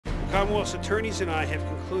Commonwealth's attorneys and I have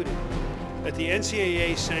concluded that the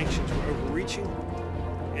NCAA sanctions were overreaching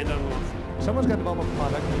and unlawful. Someone's got to develop a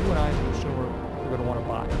product that you and I, as a consumer, are going to want to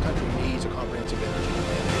buy. The country needs a comprehensive energy plan.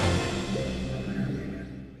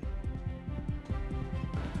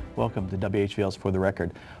 Welcome to WHVL's For the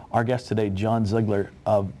Record. Our guest today, John Ziegler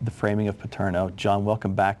of The Framing of Paterno. John,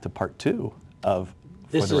 welcome back to part 2 of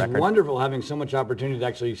This For the is Record. wonderful, having so much opportunity to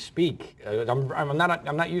actually speak. I'm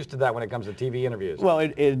not used to that when it comes to TV interviews. Well,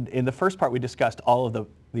 in the first part, we discussed all of the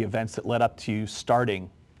events that led up to you starting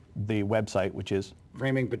the website, which is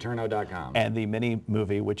FramingPaterno.com. and the mini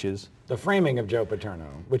movie, which is The Framing of Joe Paterno,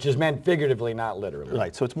 which is meant figuratively, not literally.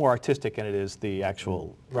 right. So it's more artistic than it is the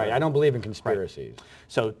actual. Right. I don't believe in conspiracies. Right.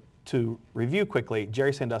 So to review quickly,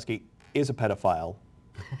 Jerry Sandusky is a pedophile.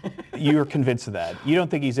 You're convinced of that. You don't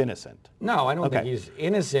think he's innocent? No, I don't think he's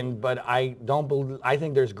innocent, but I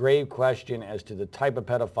think there's grave question as to the type of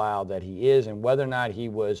pedophile that he is and whether or not he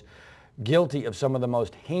was guilty of some of the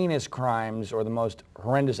most heinous crimes or the most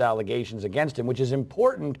horrendous allegations against him, which is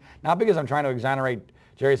important, not because I'm trying to exonerate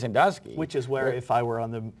Jerry Sandusky. Which is where, if I were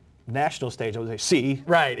on the national stage, I would say, see.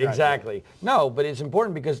 Right, exactly. No, but it's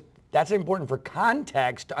important because that's important for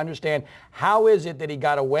context to understand how is it that he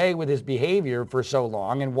got away with his behavior for so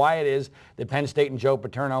long and why it is that Penn State and Joe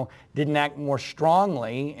Paterno didn't act more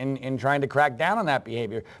strongly in trying to crack down on that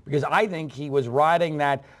behavior. Because I think he was riding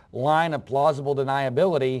that line of plausible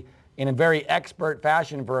deniability in a very expert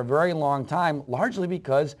fashion for a very long time, largely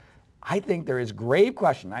because I think there is grave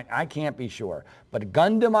question. I can't be sure, but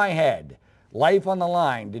gun to my head, life on the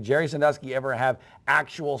line, did Jerry Sandusky ever have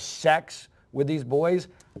actual sex with these boys?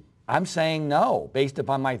 I'm saying no, based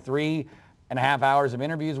upon my 3.5 hours of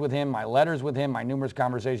interviews with him, my letters with him, my numerous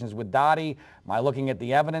conversations with Dottie, my looking at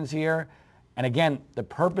the evidence here. And again, the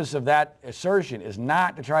purpose of that assertion is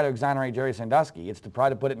not to try to exonerate Jerry Sandusky. It's to try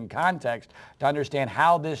to put it in context to understand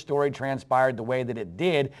how this story transpired the way that it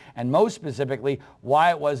did, and most specifically,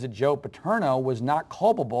 why it was that Joe Paterno was not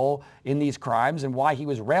culpable in these crimes and why he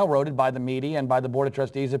was railroaded by the media and by the Board of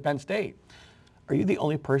Trustees at Penn State. Are you the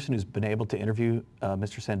only person who's been able to interview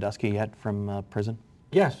Mr. Sandusky yet from prison?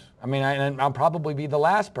 Yes. I mean, and I'll probably be the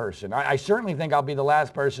last person. I certainly think I'll be the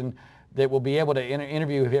last person that will be able to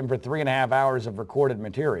interview him for 3.5 hours of recorded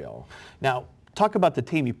material. Now, talk about the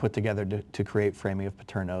team you put together to create Framing of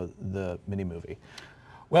Paterno, the mini movie.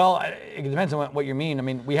 Well, it depends on what you mean. I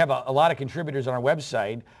mean, we have a lot of contributors on our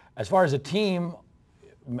website. As far as a team,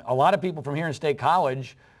 a lot of people from here in State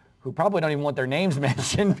College who probably don't even want their names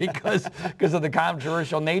mentioned because of the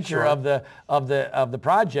controversial nature of the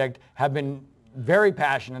project, have been very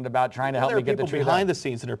passionate about trying to help me get the truth out. There are people behind the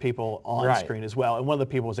scenes that are people on screen as well, and one of the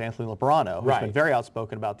people was Anthony Lobrano, who's been very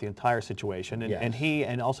outspoken about the entire situation, and he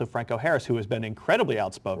and also Franco Harris, who has been incredibly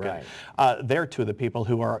outspoken. They're two of the people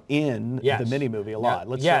who are in the mini movie a lot.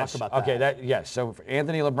 Let's talk about that. Okay, so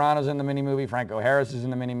Anthony Lobrano's in the mini movie, Franco Harris is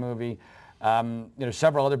in the mini movie. There's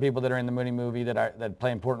several other people that are in the mini movie that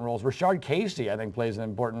play important roles. Rashard Casey, I think, plays an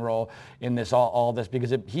important role in this all this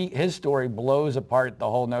because his story blows apart the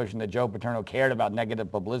whole notion that Joe Paterno cared about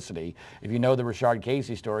negative publicity. If you know the Rashard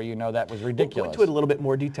Casey story, you know that was ridiculous. Go into it a little bit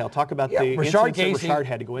more detail. Talk about the incidents that Rashard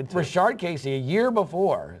had to go into. Rashard Casey, a year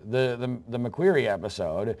before the McQueary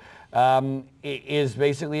episode, is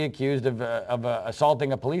basically accused of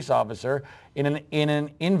assaulting a police officer in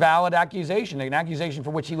an invalid accusation, an accusation for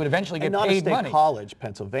which he would eventually get paid money. And not a State College,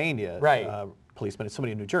 Pennsylvania policeman, it's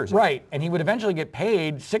somebody in New Jersey. Right, and he would eventually get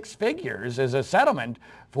paid 6 figures as a settlement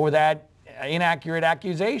for that inaccurate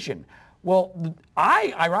accusation. Well,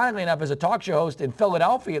 I, ironically enough, as a talk show host in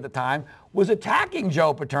Philadelphia at the time, was attacking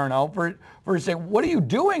Joe Paterno for saying, what are you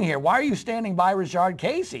doing here? Why are you standing by Rashard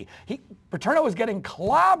Casey? Paterno was getting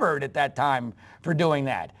clobbered at that time for doing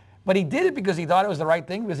that. But he did it because he thought it was the right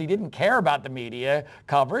thing, because he didn't care about the media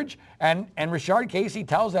coverage. And Rashard Casey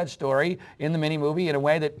tells that story in the mini movie in a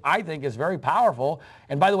way that I think is very powerful.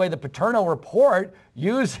 And by the way, the Paterno report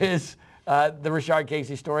uses the Rashard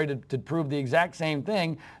Casey story to prove the exact same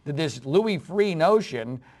thing, that this Louis Freeh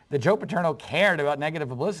notion that Joe Paterno cared about negative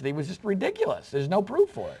publicity was just ridiculous. There's no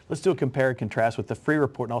proof for it. Let's do a compare and contrast with the Freeh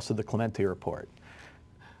report and also the Clemente report.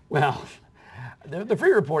 Well, the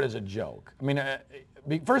Freeh report is a joke. I mean,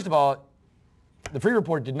 first of all, the Freeh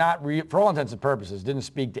report did not, for all intents and purposes, didn't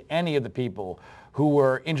speak to any of the people who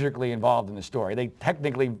were intricately involved in the story. They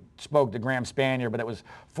technically spoke to Graham Spanier, but it was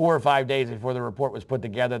 4 or 5 days before the report was put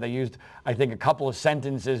together. They used, I think, a couple of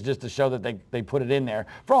sentences just to show that they put it in there.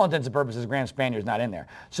 For all intents and purposes, Graham Spanier's not in there.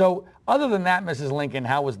 So other than that, Mrs. Lincoln,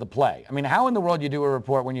 how was the play? I mean, how in the world you do a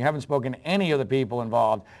report when you haven't spoken to any of the people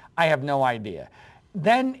involved? I have no idea.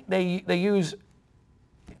 Then they use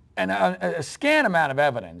a scant amount of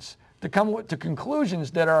evidence to come to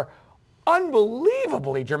conclusions that are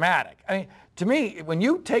unbelievably dramatic. I mean, to me, when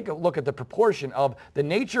you take a look at the proportion of the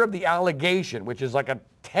nature of the allegation, which is like a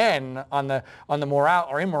 10 on the moral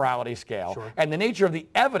or immorality scale, sure, and the nature of the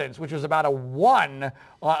evidence, which was about a 1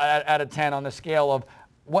 out of 10 on the scale of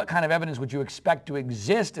what kind of evidence would you expect to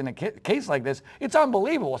exist in a case like this, it's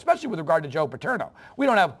unbelievable, especially with regard to Joe Paterno. We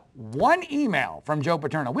don't have one email from Joe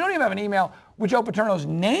Paterno. We don't even have an email with Joe Paterno's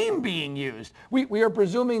name being used. We are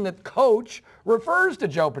presuming that Coach refers to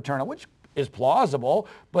Joe Paterno, which is plausible,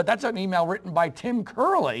 but that's an email written by Tim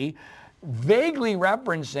Curley vaguely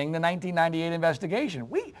referencing the 1998 investigation.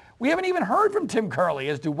 We haven't even heard from Tim Curley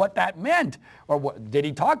as to what that meant, or what, did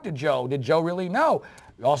he talk to Joe? Did Joe really know?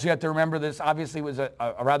 You also have to remember this obviously was a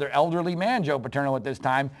rather elderly man, Joe Paterno, at this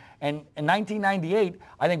time. And in 1998,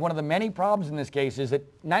 I think one of the many problems in this case is that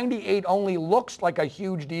 98 only looks like a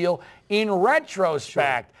huge deal in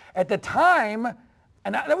retrospect. Sure. At the time,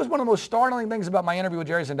 and that was one of the most startling things about my interview with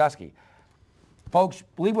Jerry Sandusky. Folks,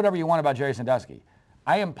 believe whatever you want about Jerry Sandusky.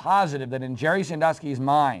 I am positive that in Jerry Sandusky's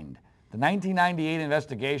mind, the 1998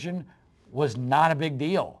 investigation was not a big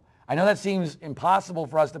deal. I know that seems impossible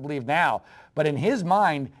for us to believe now, but in his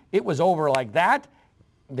mind, it was over like that.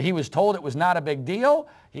 He was told it was not a big deal.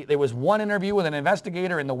 There was one interview with an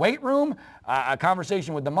investigator in the weight room, a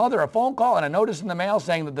conversation with the mother, a phone call, and a notice in the mail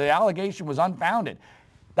saying that the allegation was unfounded.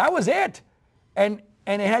 That was it. And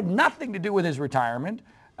it had nothing to do with his retirement.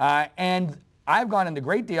 And I've gone into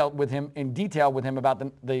great deal with him, in detail with him, about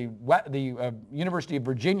the University of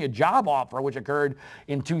Virginia job offer, which occurred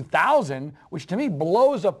in 2000, which to me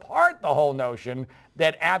blows apart the whole notion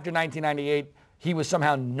that after 1998, he was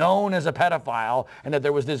somehow known as a pedophile and that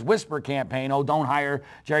there was this whisper campaign, oh, don't hire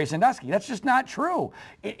Jerry Sandusky. That's just not true.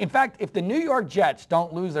 In fact, if the New York Jets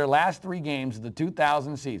don't lose their last 3 games of the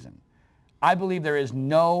 2000 season, I believe there is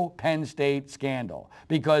no Penn State scandal,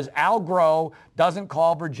 because Al Groh doesn't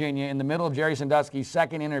call Virginia in the middle of Jerry Sandusky's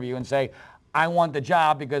second interview and say, I want the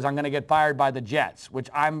job because I'm going to get fired by the Jets, which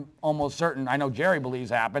I'm almost certain, I know Jerry believes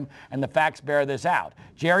happened, and the facts bear this out.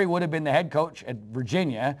 Jerry would have been the head coach at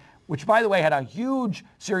Virginia, which, by the way, had a huge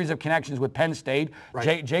series of connections with Penn State.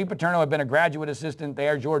 Right. Jay Paterno had been a graduate assistant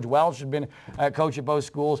there. George Welsh had been a coach at both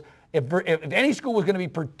schools. If any school was going to be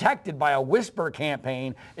protected by a whisper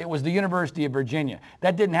campaign, it was the University of Virginia.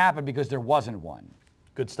 That didn't happen because there wasn't one.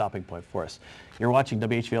 Good stopping point for us. You're watching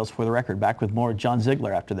WHVL's For the Record. Back with more John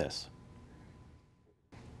Ziegler after this.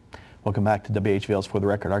 Welcome back to WHVL's For the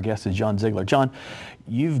Record. Our guest is John Ziegler. John,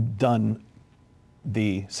 you've done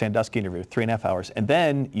the Sandusky interview, 3.5 hours, and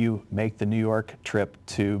then you make the New York trip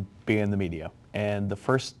to be in the media. And the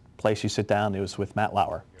first place you sit down, it was with Matt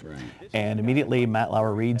Lauer. Right. And immediately Matt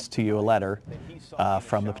Lauer reads to you a letter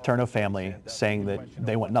from the Paterno family saying that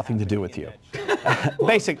they want nothing to do with you.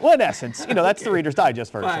 Well, in essence, that's the Reader's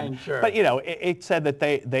Digest version. Fine, sure. But, it said that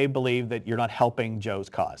they believe that you're not helping Joe's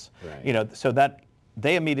cause. Right. So that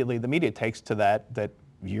they immediately, the media takes to that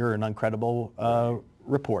you're an uncredible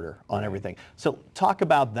reporter on everything. So talk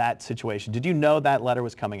about that situation. Did you know that letter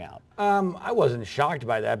was coming out? I wasn't shocked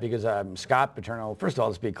by that because Scott Paterno, first of all,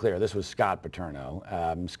 let's be clear, this was Scott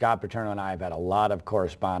Paterno. Scott Paterno and I have had a lot of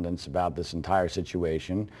correspondence about this entire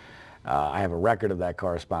situation. I have a record of that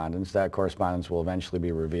correspondence. That correspondence will eventually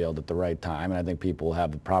be revealed at the right time, and I think people will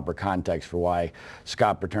have the proper context for why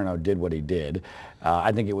Scott Paterno did what he did.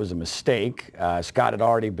 I think it was a mistake. Scott had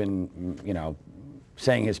already been,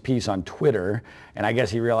 saying his piece on Twitter, and I guess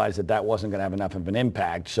he realized that that wasn't going to have enough of an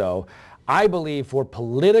impact. So I believe for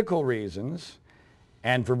political reasons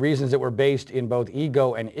and for reasons that were based in both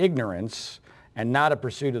ego and ignorance and not a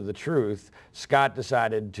pursuit of the truth, Scott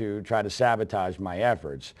decided to try to sabotage my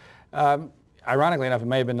efforts. Ironically enough, it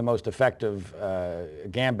may have been the most effective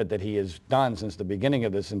gambit that he has done since the beginning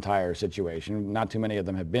of this entire situation. Not too many of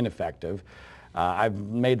them have been effective. I've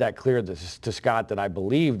made that clear to Scott that I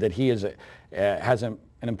believe that he has an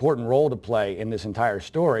important role to play in this entire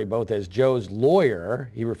story, both as Joe's lawyer.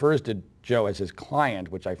 He refers to Joe as his client,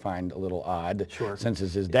 which I find a little odd, sure, since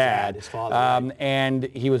it's his dad. His father, right. And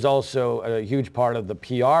he was also a huge part of the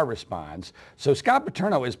PR response. So Scott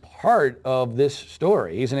Paterno is part of this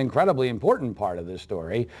story. He's an incredibly important part of this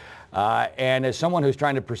story. And as someone who's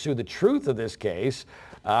trying to pursue the truth of this case,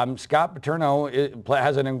 Scott Paterno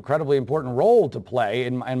has an incredibly important role to play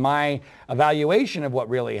in my evaluation of what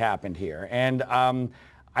really happened here. And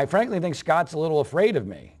I frankly think Scott's a little afraid of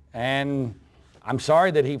me. And I'm sorry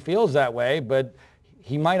that he feels that way, but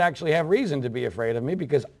he might actually have reason to be afraid of me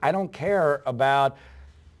because I don't care about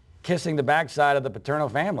kissing the backside of the Paterno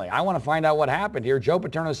family. I want to find out what happened here. Joe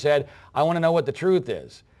Paterno said, I want to know what the truth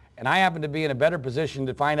is. And I happen to be in a better position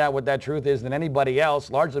to find out what that truth is than anybody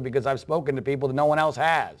else, largely because I've spoken to people that no one else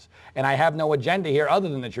has. And I have no agenda here other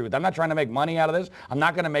than the truth. I'm not trying to make money out of this. I'm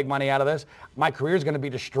not going to make money out of this. My career is going to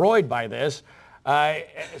be destroyed by this.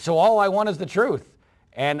 So all I want is the truth.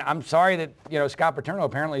 And I'm sorry that, you know, Scott Paterno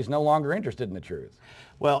apparently is no longer interested in the truth.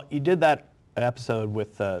 Well, you did that episode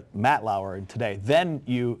with Matt Lauer today. Then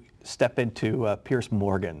you step into Piers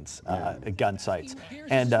Morgan's gun sites.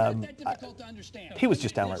 And he was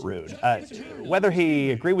just downright rude. Whether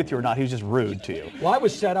he agreed with you or not, he was just rude to you. Well, I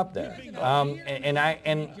was set up there.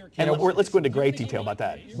 Let's go into great detail about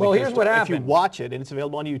that. Well, here's what happened. If you watch it, and it's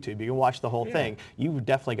available on YouTube, you can watch the whole thing. You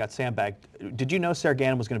definitely got sandbagged. Did you know Sarah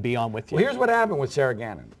Gannon was going to be on with you? Well, here's what happened with Sarah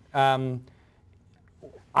Gannon.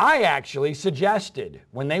 I actually suggested,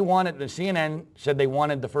 when they wanted, the CNN said they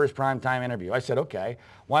wanted the first primetime interview. I said, okay,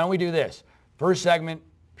 why don't we do this? First segment,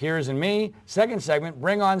 Piers and me. Second segment,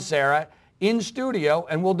 bring on Sarah in studio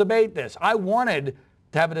and we'll debate this. I wanted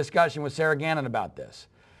to have a discussion with Sarah Gannon about this.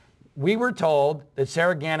 We were told that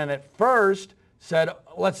Sarah Gannon at first said,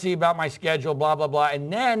 let's see about my schedule, blah, blah, blah.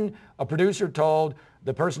 And then a producer told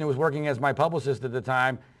the person who was working as my publicist at the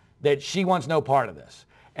time that she wants no part of this.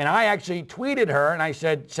 And I actually tweeted her and I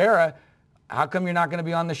said, Sarah, how come you're not going to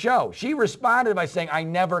be on the show? She responded by saying, I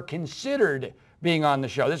never considered being on the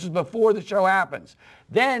show. This was before the show happens.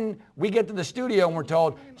 Then we get to the studio and we're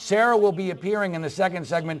told Sarah will be appearing in the second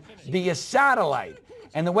segment via satellite.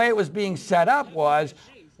 And the way it was being set up was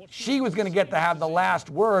she was going to get to have the last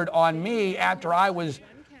word on me after I was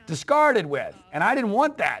discarded with. And I didn't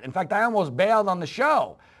want that. In fact, I almost bailed on the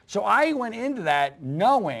show. So I went into that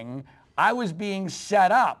knowing I was being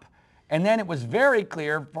set up. And then it was very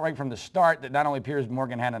clear right from the start that not only Piers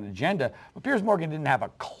Morgan had an agenda, but Piers Morgan didn't have a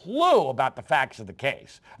clue about the facts of the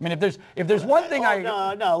case. I mean, if there's one thing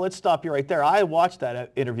No, let's stop you right there. I watched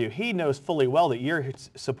that interview. He knows fully well that you're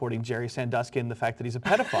supporting Jerry Sandusky and the fact that he's a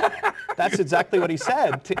pedophile. That's exactly what he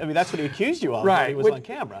said. I mean, that's what he accused you of when he was on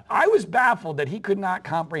camera. I was baffled that he could not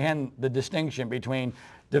comprehend the distinction between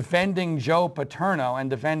defending Joe Paterno and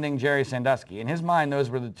defending Jerry Sandusky. In his mind, those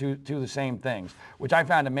were the two the same things, which I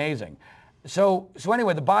found amazing. So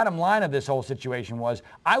anyway, the bottom line of this whole situation was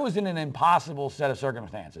I was in an impossible set of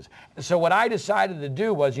circumstances. So what I decided to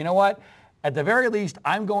do was, you know what? At the very least,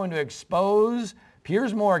 I'm going to expose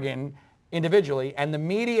Piers Morgan individually and the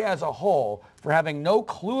media as a whole for having no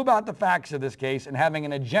clue about the facts of this case and having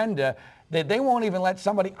an agenda that they won't even let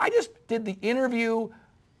somebody. I just did the interview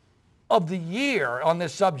of the year on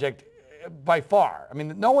this subject by far. I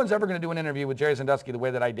mean, no one's ever going to do an interview with Jerry Sandusky the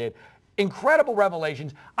way that I did. Incredible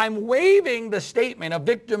revelations. I'm waiving the statement of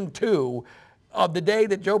victim 2 of the day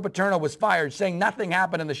that Joe Paterno was fired, saying nothing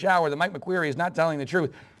happened in the shower, that Mike McQueary is not telling the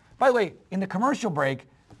truth. By the way, in the commercial break,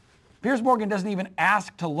 Piers Morgan doesn't even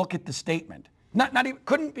ask to look at the statement. Not even,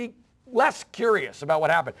 couldn't be less curious about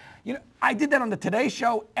what happened. You know, I did that on the Today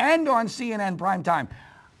Show and on CNN primetime.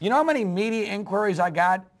 You know how many media inquiries I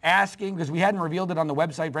got asking, because we hadn't revealed it on the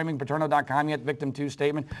website, framingpaterno.com yet, victim 2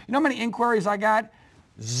 statement. You know how many inquiries I got?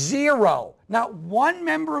 0. Not one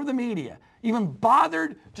member of the media even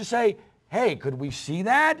bothered to say, hey, could we see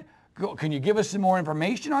that? Can you give us some more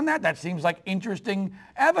information on that? That seems like interesting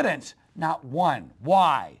evidence. Not one.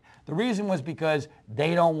 Why? The reason was because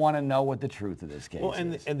they don't want to know what the truth of this case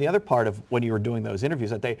is. And the other part of when you were doing those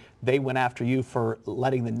interviews, that they went after you for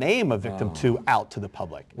letting the name of victim 2 out to the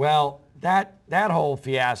public. Well, that whole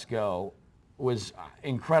fiasco was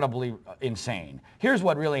incredibly insane. Here's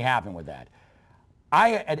what really happened with that.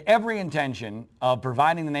 I had every intention of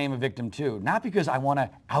providing the name of victim 2, not because I want to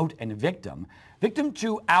out a victim. Victim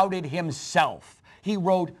 2 outed himself. He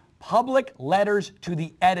wrote public letters to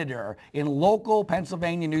the editor in local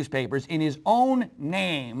Pennsylvania newspapers in his own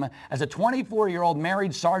name as a 24-year-old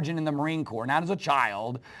married sergeant in the Marine Corps, not as a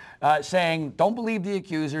child, saying, don't believe the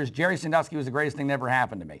accusers, Jerry Sandusky was the greatest thing that ever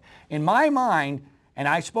happened to me. In my mind, and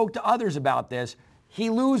I spoke to others about this,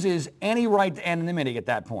 he loses any right to anonymity at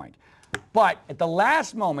that point. But at the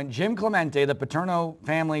last moment, Jim Clemente, the Paterno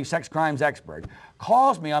family sex crimes expert,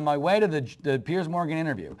 calls me on my way to the Piers Morgan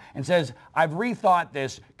interview and says, I've rethought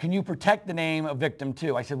this. Can you protect the name of victim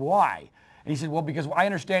 2? I said, why? And he said, well, because I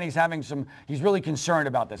understand he's really concerned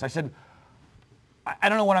about this. I said, I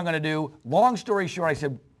don't know what I'm going to do. Long story short, I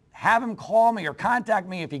said, have him call me or contact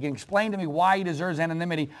me if he can explain to me why he deserves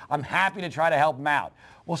anonymity. I'm happy to try to help him out.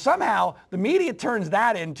 Well, somehow the media turns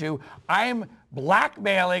that into I'm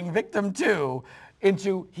blackmailing victim 2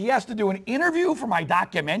 into he has to do an interview for my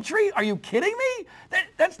documentary? Are you kidding me?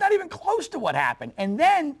 That's not even close to what happened. And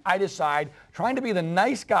then I decide, trying to be the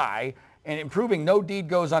nice guy and proving no deed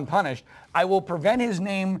goes unpunished, I will prevent his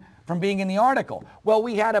name from being in the article. Well,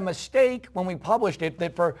 we had a mistake when we published it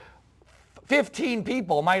that for 15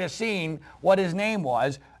 people might have seen what his name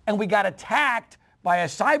was, and we got attacked by a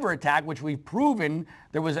cyber attack, which we've proven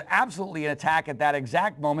there was absolutely an attack at that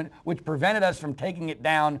exact moment, which prevented us from taking it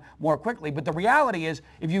down more quickly. But the reality is,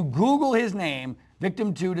 if you Google his name,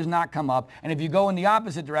 Victim 2 does not come up. And if you go in the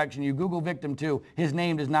opposite direction, you Google Victim 2, his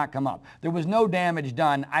name does not come up. There was no damage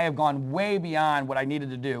done. I have gone way beyond what I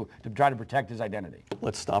needed to do to try to protect his identity.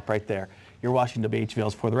 Let's stop right there. You're watching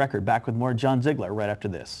WHVL's For the Record. Back with more John Ziegler right after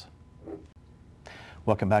this.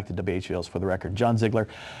 Welcome back to WHVL's For the Record. John Ziegler,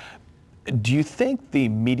 do you think the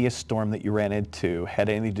media storm that you ran into had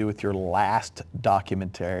anything to do with your last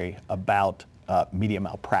documentary about media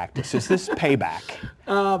malpractice? Is this payback?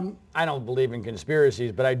 I don't believe in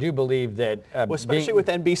conspiracies, but I do believe that well, especially with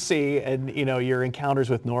NBC and your encounters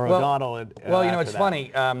with Norah O'Donnell. It's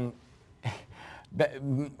funny. I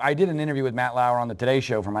did an interview with Matt Lauer on the Today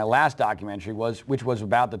Show for my last documentary, which was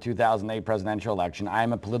about the 2008 presidential election. I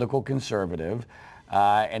am a political conservative.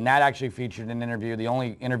 And that actually featured an interview, the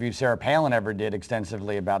only interview Sarah Palin ever did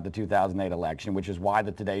extensively about the 2008 election, which is why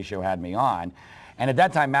the Today Show had me on. And at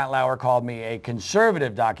that time, Matt Lauer called me a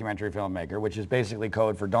conservative documentary filmmaker, which is basically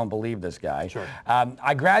code for don't believe this guy. Sure.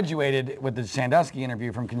 I graduated with the Sandusky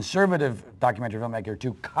interview from conservative documentary filmmaker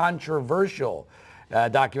to controversial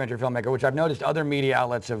documentary filmmaker, which I've noticed other media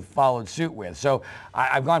outlets have followed suit with. So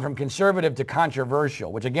I've gone from conservative to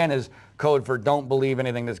controversial, which again is code for don't believe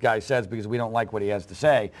anything this guy says because we don't like what he has to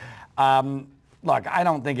say. Look, I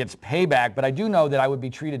don't think it's payback, but I do know that I would be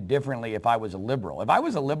treated differently if I was a liberal. If I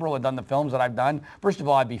was a liberal and done the films that I've done, first of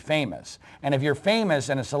all, I'd be famous. And if you're famous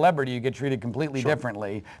and a celebrity, you get treated completely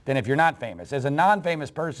differently than if you're not famous. As a non-famous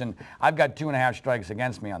person, I've got 2.5 strikes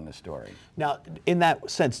against me on this story. Now, in that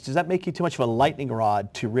sense, does that make you too much of a lightning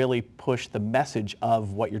rod to really push the message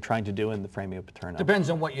of what you're trying to do in the framing of Paterno? Depends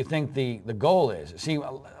on what you think the goal is. See, a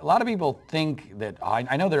lot of people think that,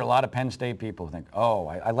 I know there are a lot of Penn State people who think, oh,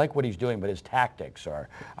 I like what he's doing, but his tactics or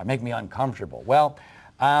make me uncomfortable. Well,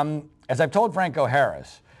 as I've told Franco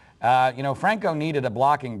Harris, Franco needed a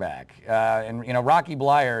blocking back, and Rocky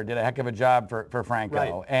Bleier did a heck of a job for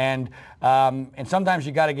Franco, right. And sometimes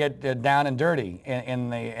you got to get down and dirty in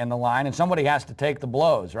the line, and somebody has to take the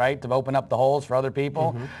blows, right, to open up the holes for other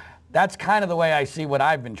people. Mm-hmm. That's kind of the way I see what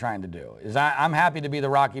I've been trying to do. Is I'm happy to be the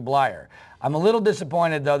Rocky Bleier. I'm a little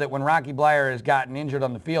disappointed, though, that when Rocky Bleier has gotten injured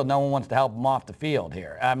on the field, no one wants to help him off the field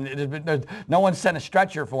here. No one sent a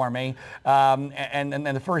stretcher for me,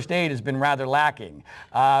 and the first aid has been rather lacking.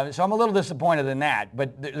 So I'm a little disappointed in that.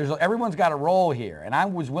 But everyone's got a role here, and I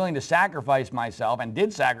was willing to sacrifice myself and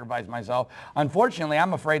did sacrifice myself. Unfortunately,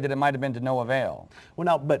 I'm afraid that it might have been to no avail. Well,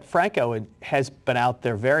 now, but Franco has been out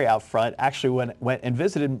there very out front. Actually, went and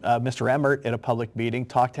visited Mr. Emmert at a public meeting,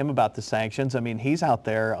 talked to him about the sanctions. I mean, he's out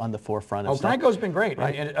there on the forefront of Franco's been great.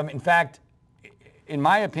 Right. In fact, in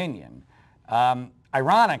my opinion,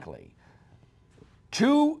 ironically,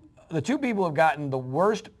 the two people who have gotten the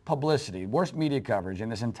worst publicity, worst media coverage in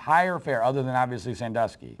this entire affair, other than obviously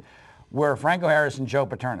Sandusky, were Franco Harris and Joe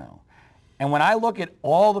Paterno. And when I look at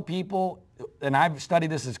all the people, and I've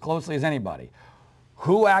studied this as closely as anybody,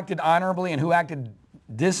 who acted honorably and who acted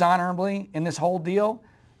dishonorably in this whole deal,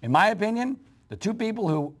 in my opinion, the two people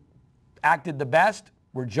who acted the best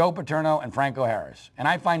were Joe Paterno and Franco Harris. And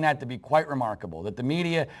I find that to be quite remarkable, that the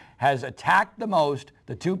media has attacked the most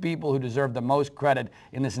the two people who deserve the most credit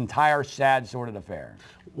in this entire sad, sordid affair.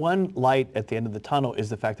 One light at the end of the tunnel is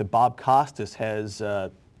the fact that Bob Costas has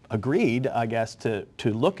agreed, I guess, to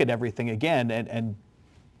look at everything again and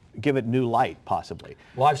give it new light, possibly.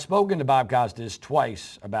 Well, I've spoken to Bob Costas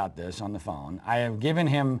twice about this on the phone. I have given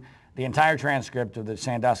him the entire transcript of the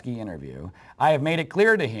Sandusky interview. I have made it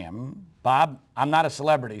clear to him, Bob, I'm not a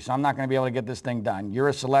celebrity, so I'm not going to be able to get this thing done. You're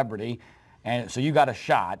a celebrity, and so you got a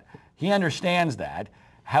shot. He understands that.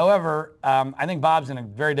 However, I think Bob's in a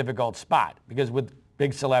very difficult spot because with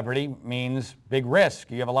big celebrity means big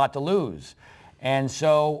risk. You have a lot to lose. And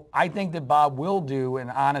so I think that Bob will do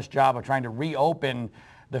an honest job of trying to reopen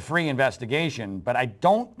the free investigation, but I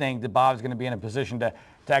don't think that Bob's going to be in a position to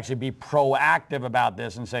actually be proactive about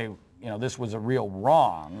this and say, this was a real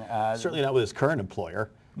wrong. Certainly not with his current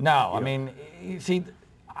employer. No, I mean, you see,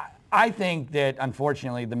 I think that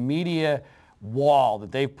unfortunately the media wall that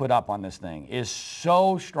they've put up on this thing is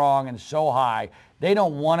so strong and so high, they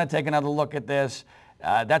don't want to take another look at this.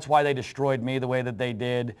 That's why they destroyed me the way that they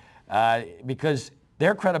did, because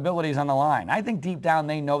their credibility is on the line. I think deep down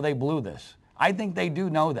they know they blew this. I think they do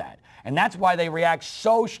know that. And that's why they react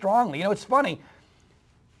so strongly. It's funny,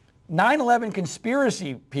 9/11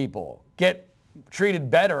 conspiracy people get treated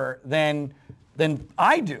better than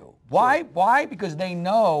I do Why? Why? Because they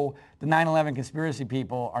know the 9/11 conspiracy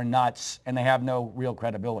people are nuts and they have no real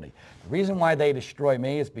credibility. The reason why they destroy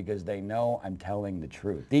me is because they know I'm telling the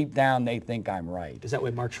truth. Deep down, they think I'm right. Is that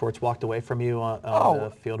why Mark Schwartz walked away from you on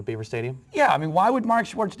the field of Beaver Stadium? Yeah, I mean, why would Mark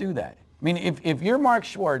Schwartz do that? I mean, if you're Mark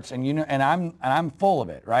Schwartz and you know, and I'm full of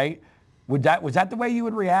it, right? Was that the way you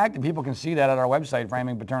would react? And people can see that at our website,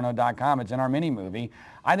 framingpaterno.com. It's in our mini movie.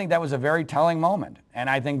 I think that was a very telling moment, and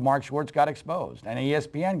I think Mark Schwartz got exposed, and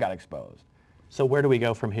ESPN got exposed. So where do we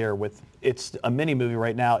go from here? It's a mini movie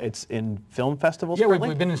right now. It's in film festivals. Yeah,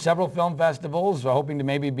 we've been in several film festivals. We're hoping to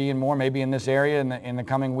maybe be in more, maybe in this area in the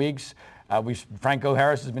coming weeks. Franco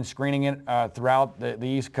Harris has been screening it throughout the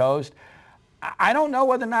East Coast. I don't know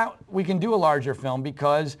whether or not we can do a larger film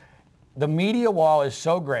because the media wall is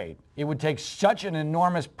so great. It would take such an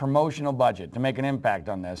enormous promotional budget to make an impact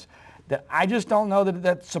on this that I just don't know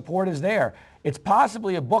that support is there. It's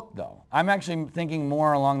possibly a book, though. I'm actually thinking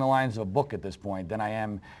more along the lines of a book at this point than I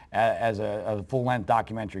am as a full-length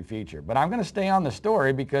documentary feature. But I'm going to stay on the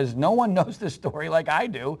story because no one knows this story like I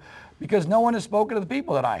do, because no one has spoken to the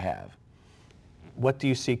people that I have. What do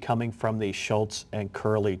you see coming from the Schultz and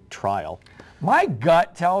Curley trial? My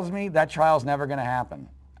gut tells me that trial's never going to happen.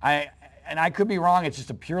 And I could be wrong, it's just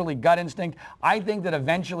a purely gut instinct. I think that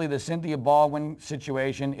eventually the Cynthia Baldwin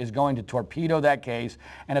situation is going to torpedo that case.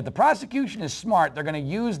 And if the prosecution is smart, they're going to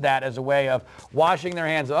use that as a way of washing their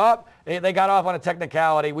hands up. They got off on a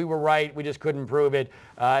technicality. We were right. We just couldn't prove it.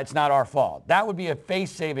 It's not our fault. That would be a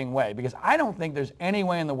face-saving way because I don't think there's any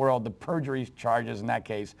way in the world the perjury charges in that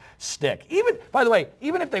case stick. Even, by the way,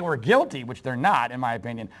 even if they were guilty, which they're not, in my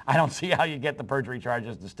opinion, I don't see how you get the perjury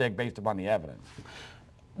charges to stick based upon the evidence.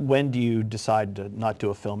 When do you decide to not do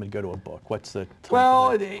a film and go to a book? What's the time?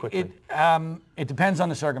 Well, it depends on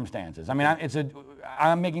the circumstances. I mean,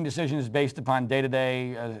 I'm making decisions based upon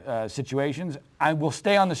day-to-day situations. I will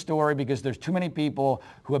stay on the story because there's too many people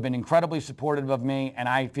who have been incredibly supportive of me, and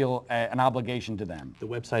I feel an obligation to them. The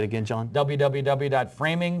website again, John?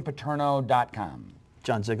 www.framingpaterno.com.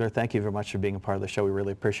 John Ziegler, thank you very much for being a part of the show. We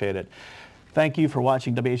really appreciate it. Thank you for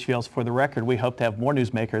watching WHVL's For the Record. We hope to have more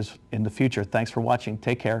newsmakers in the future. Thanks for watching.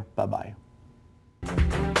 Take care. Bye-bye.